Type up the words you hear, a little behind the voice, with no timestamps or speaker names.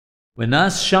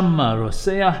Venas shamma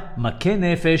roseach makeh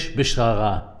nefesh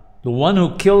b'shchara. The one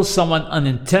who kills someone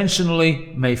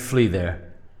unintentionally may flee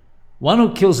there. One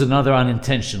who kills another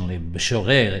unintentionally,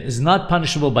 b'shorer, is not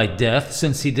punishable by death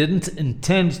since he didn't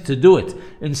intend to do it.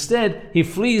 Instead, he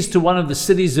flees to one of the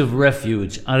cities of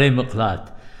refuge, arei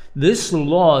muklat. This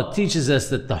law teaches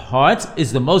us that the heart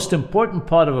is the most important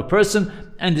part of a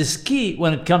person and is key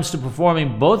when it comes to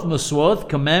performing both mitzvot,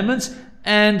 commandments,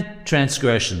 and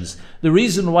transgressions. The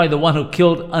reason why the one who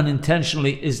killed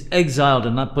unintentionally is exiled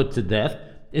and not put to death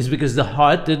is because the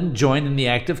heart didn't join in the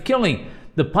act of killing.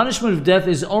 The punishment of death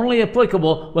is only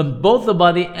applicable when both the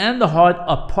body and the heart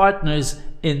are partners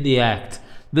in the act.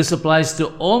 This applies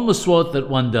to all mitzvot that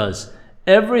one does.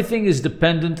 Everything is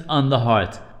dependent on the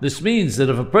heart. This means that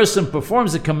if a person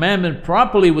performs a commandment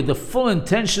properly with the full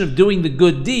intention of doing the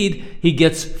good deed, he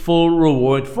gets full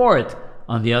reward for it.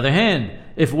 On the other hand,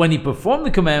 if when he performed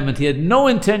the commandment he had no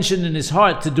intention in his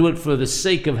heart to do it for the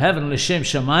sake of heaven, l'shem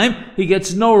shamayim, he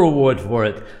gets no reward for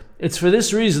it. It's for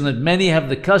this reason that many have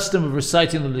the custom of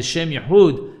reciting the L'Shem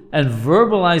Yehud and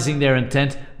verbalizing their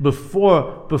intent before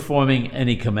performing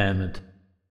any commandment.